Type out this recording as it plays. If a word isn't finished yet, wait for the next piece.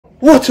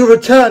What a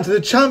return to the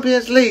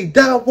Champions League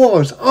that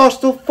was.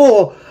 Arsenal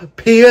 4,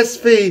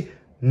 PSV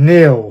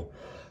 0.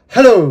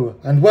 Hello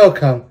and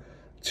welcome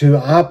to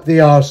Up the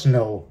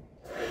Arsenal.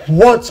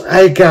 What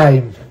a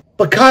game.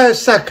 Bukayo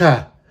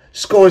Saka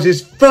scores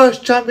his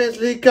first Champions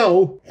League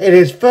goal in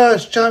his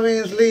first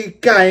Champions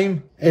League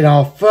game in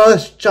our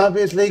first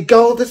Champions League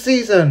goal of the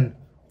season.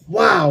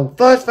 Wow,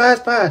 first.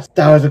 That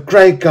was a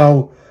great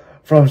goal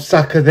from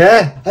Saka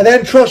there. And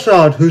then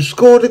Trossard, who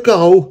scored a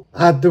goal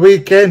at the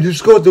weekend, who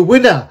scored the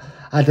winner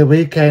at the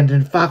weekend,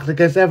 in fact,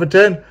 against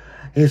Everton.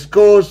 He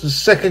scores the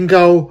second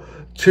goal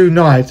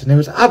tonight, and it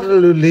was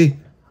absolutely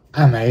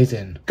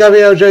amazing.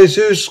 Gabriel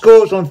Jesus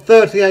scores on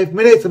 38th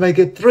minute to make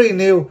it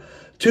 3-0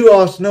 to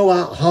Arsenal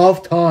at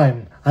half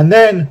time. And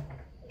then,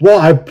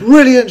 what a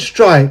brilliant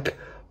strike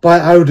by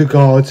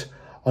Odegaard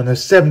on the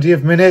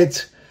 70th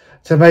minute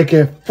to make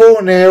it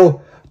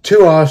 4-0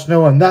 to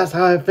Arsenal, and that's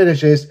how it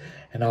finishes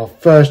in our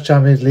first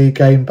Champions League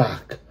game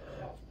back.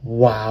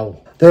 Wow.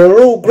 They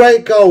were all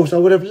great goals. I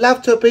would have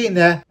loved to have been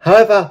there.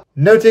 However,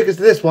 no tickets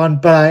to this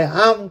one, but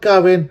I am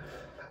going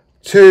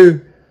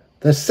to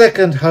the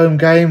second home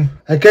game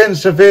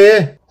against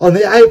Sevilla on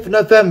the 8th of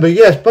November.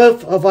 Yes,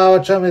 both of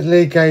our Champions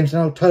League games in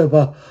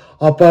October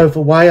are both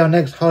away. Our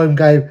next home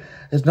game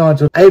is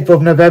not until 8th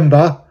of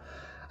November.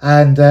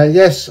 And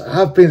yes, I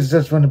have been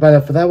successful in the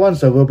ballot for that one,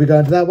 so we'll be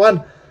going to that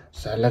one.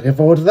 So looking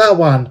forward to that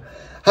one.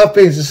 Have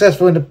been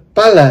successful in the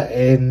ballot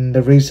in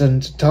the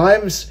recent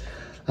times.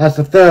 That's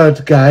the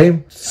third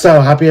game. So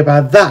happy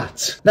about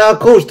that. Now, of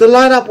course, the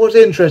lineup was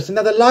interesting.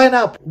 Now, the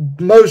lineup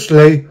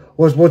mostly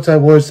was what I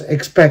was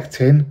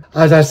expecting.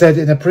 As I said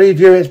in the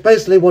preview, it's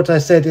basically what I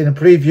said in the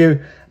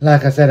preview.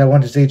 Like I said, I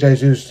want to see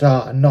Jesus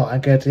start and not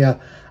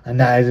Nketiah, and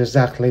that is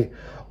exactly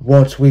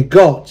what we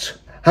got.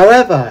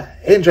 However,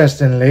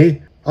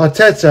 interestingly,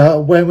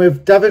 Arteta went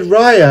with David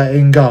Raya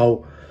in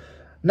goal.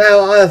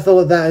 Now, I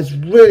thought that is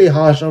really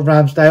harsh on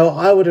Ramsdale.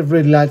 I would have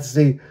really liked to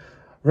see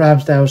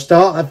Ramsdale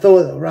start. I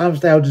thought that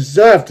Ramsdale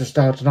deserved to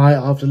start tonight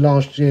after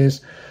last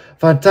year's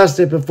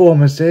fantastic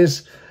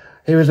performances.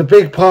 He was a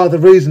big part of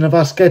the reason of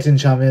us getting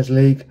Champions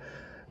League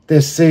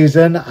this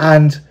season,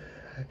 and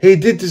he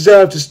did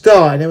deserve to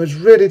start, and it was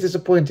really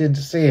disappointing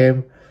to see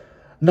him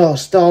not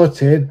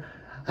starting,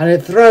 and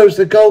it throws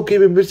the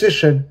goalkeeping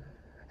position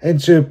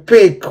into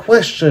big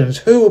questions.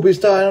 Who will be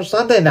starting on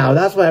Sunday now?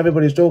 That's what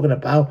everybody's talking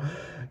about.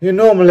 You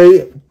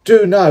normally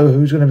do know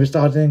who's going to be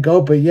starting in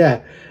goal, but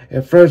yeah,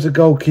 it throws the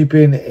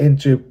goalkeeping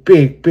into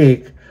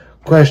big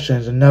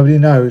questions, and nobody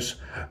knows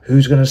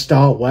who's going to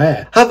start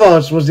where.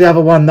 Havertz was the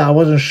other one that I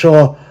wasn't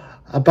sure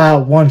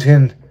about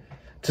wanting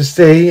to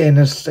see in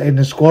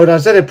the squad. I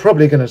said it's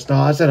probably going to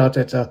start. I said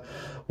Arteta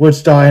would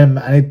start him,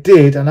 and he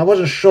did, and I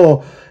wasn't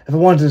sure if I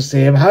wanted to see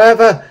him.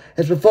 However,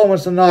 his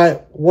performance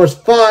tonight was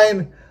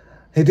fine.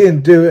 He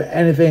didn't do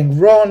anything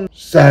wrong,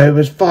 so it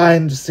was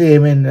fine to see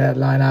him in the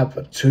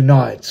lineup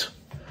tonight.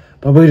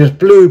 But we just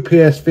blew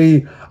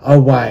PSV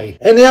away.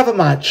 In the other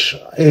match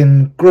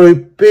in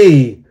Group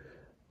B,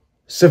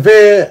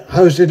 Sevilla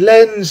hosted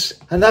Lens,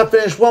 and that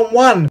finished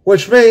 1-1,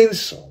 which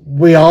means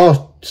we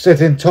are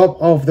sitting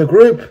top of the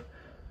group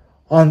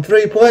on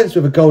 3 points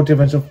with a goal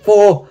difference of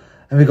 4,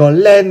 and we got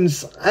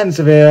Lens and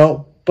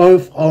Sevilla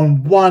both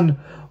on 1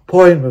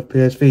 point, with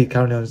PSV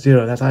currently on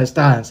 0. That's how it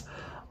stands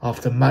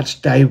after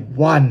match day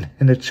 1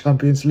 in the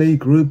Champions League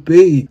Group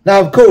B. Now,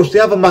 of course,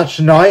 the other match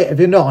tonight, if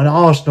you're not an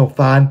Arsenal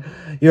fan,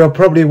 you're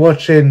probably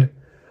watching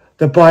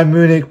the Bayern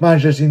Munich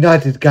Manchester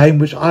United game,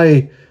 which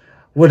I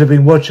would have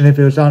been watching if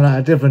it was on at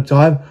a different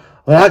time.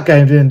 Well, that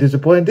game didn't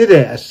disappoint, did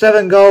it? A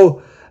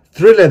 7-goal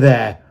thriller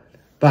there.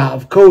 But,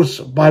 of course,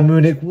 Bayern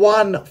Munich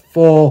won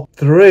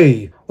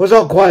 4-3. Was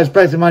not quite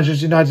expecting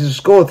Manchester United to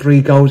score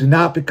 3 goals in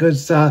that,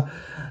 because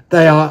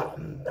they are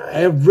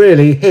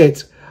really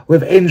hit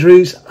with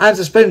injuries and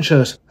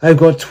suspensions. They've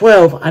got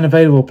 12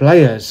 unavailable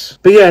players.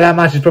 But yeah, that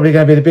match is probably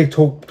going to be the big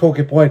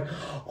talking point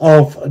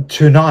of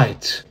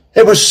tonight.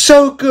 It was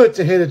so good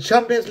to hear the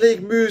Champions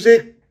League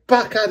music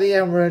back at the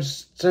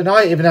Emirates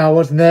tonight, even though I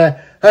wasn't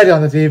there. Heard it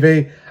on the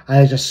TV,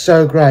 and it's just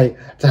so great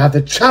to have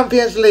the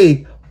Champions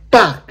League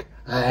back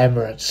at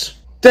Emirates.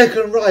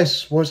 Declan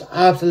Rice was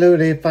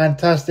absolutely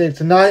fantastic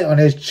tonight on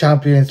his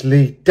Champions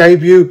League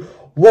debut.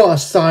 What a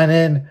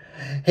signing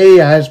he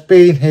has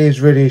been.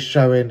 He's really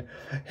showing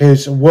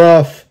his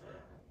worth,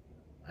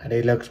 and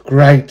he looks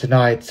great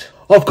tonight.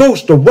 Of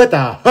course, the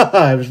weather.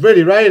 It was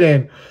really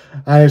raining,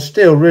 and it's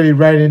still really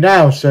raining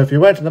now, so if you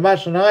went to the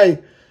match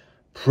tonight,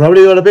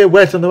 probably got a bit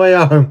wet on the way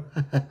home.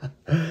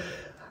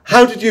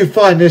 How did you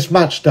find this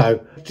match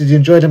though? Did you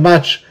enjoy the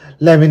match?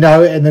 Let me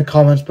know in the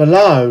comments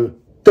below.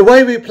 The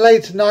way we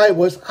played tonight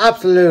was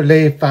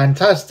absolutely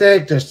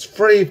fantastic, just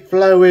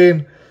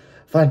free-flowing,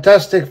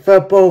 fantastic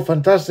football,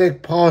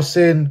 fantastic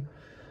passing,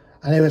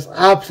 and it was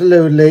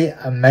absolutely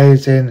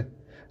amazing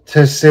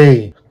to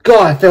see.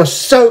 God, it feels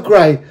so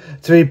great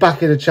to be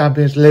back in the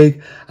Champions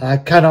League, and I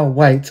cannot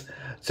wait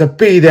to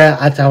be there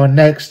at our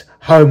next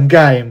home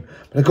game.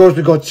 But of course,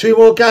 we've got 2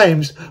 more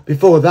games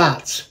before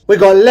that. We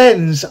got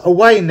Lens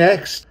away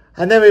next,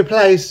 and then we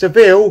play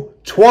Seville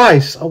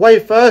twice, away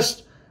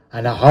first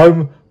and at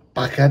home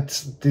back at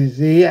the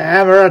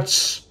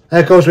Emirates.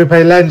 And of course, we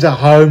play Lens at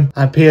home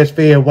and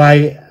PSV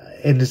away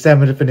in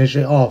December to finish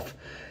it off.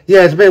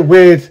 Yeah, it's a bit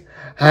weird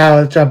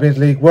how the Champions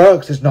League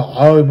works. It's not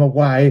home,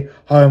 away.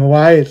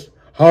 It's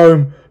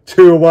home,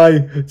 2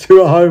 away,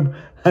 2 at home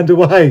and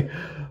away.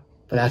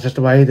 But that's just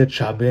the way the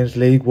Champions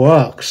League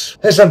works.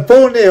 Listen,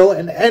 4-0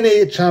 in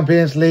any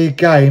Champions League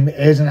game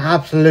is an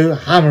absolute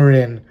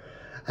hammering.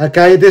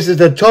 Okay, this is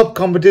the top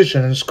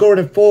competition, and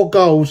scoring 4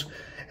 goals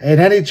in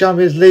any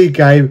Champions League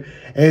game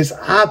is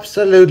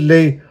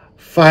absolutely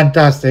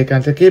fantastic.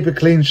 And to keep a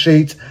clean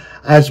sheet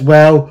as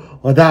well,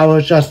 well, that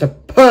was just a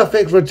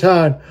perfect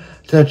return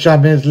to the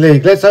Champions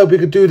League. Let's hope we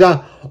can do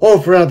that all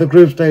throughout the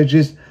group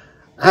stages.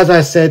 As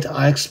I said,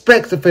 I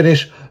expect to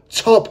finish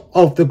top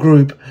of the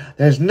group.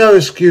 There's no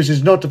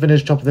excuses not to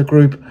finish top of the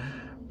group,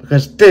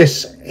 because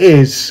this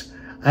is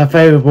a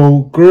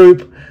favourable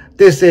group.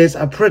 This is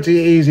a pretty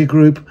easy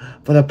group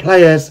for the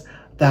players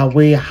that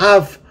we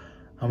have,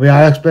 and we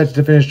are expected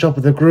to finish top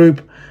of the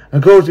group.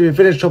 Of course, if you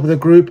finish top of the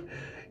group,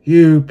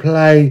 you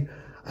play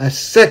a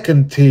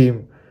second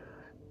team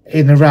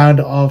in the round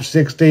of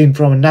 16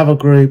 from another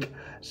group,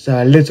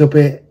 so a little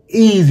bit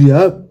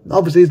easier.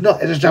 Obviously, it's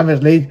a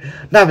Champions League,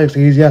 nothing's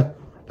easier,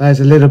 but it's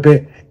a little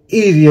bit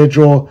easier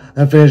draw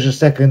than finishing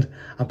second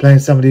and playing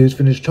somebody who's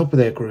finished top of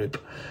their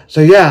group.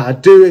 So yeah, I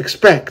do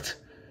expect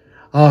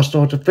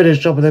Arsenal to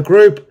finish top of the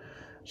group.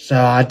 So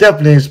I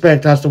definitely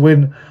expect us to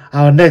win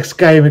our next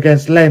game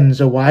against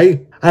Lens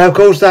away. And of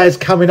course, that is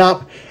coming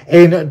up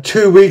in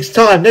 2 weeks'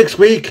 time. Next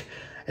week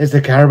is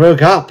the Carabao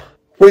Cup.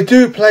 We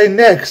do play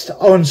next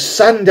on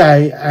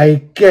Sunday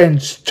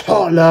against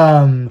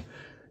Tottenham.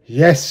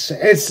 Yes,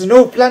 it's the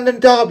North London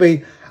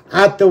derby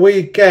at the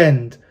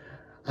weekend.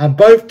 And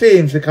both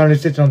teams are currently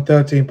sitting on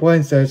 13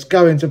 points, so it's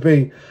going to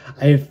be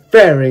a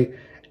very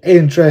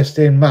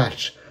interesting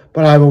match.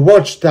 But I will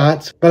watch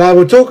that. But I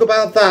will talk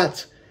about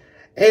that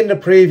in the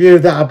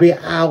preview that'll be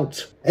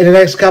out in the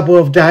next couple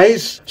of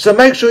days. So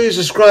make sure you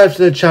subscribe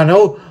to the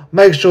channel.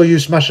 Make sure you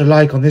smash a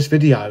like on this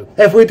video.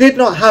 If we did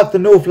not have the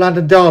North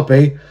London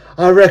derby,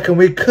 I reckon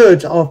we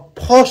could have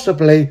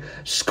possibly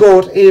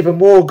scored even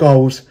more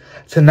goals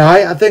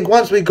tonight. I think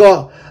once we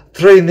got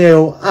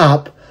 3-0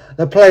 up,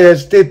 the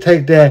players did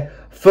take their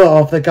foot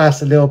off the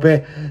gas a little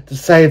bit to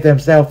save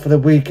themselves for the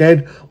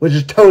weekend, which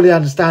is totally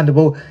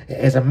understandable. It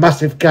is a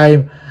massive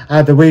game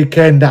at the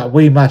weekend that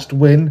we must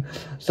win,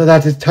 so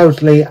that is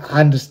totally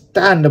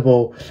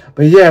understandable.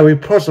 But yeah, we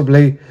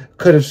possibly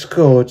could have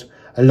scored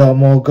a lot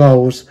more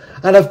goals.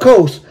 And of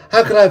course,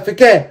 how can I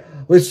forget,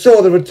 we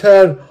saw the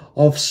return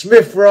of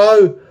Smith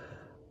Rowe.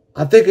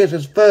 I think it's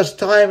his first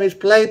time he's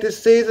played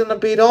this season and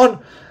been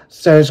on,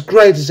 so it's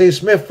great to see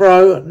Smith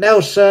Rowe,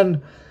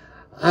 Nelson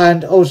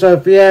and also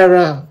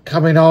Vieira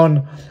coming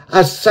on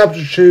as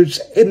substitutes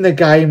in the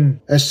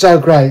game. It's so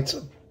great.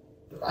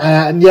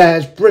 And yeah,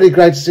 it's really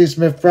great to see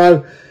Smith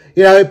Rowe.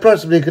 You know, he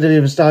possibly could have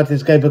even started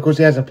this game because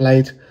he hasn't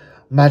played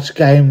much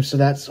games, so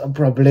that's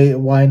probably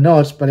why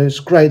not. But it was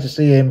great to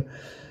see him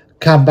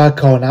come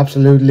back on.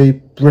 Absolutely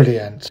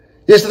brilliant.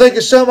 Yes, so thank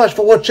you so much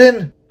for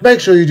watching. Make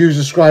sure you do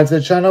subscribe to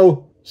the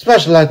channel.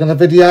 Smash a like on the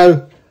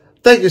video.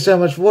 Thank you so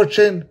much for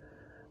watching.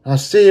 I'll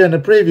see you in the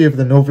preview of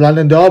the North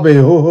London derby.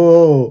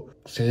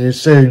 See you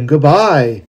soon. Goodbye.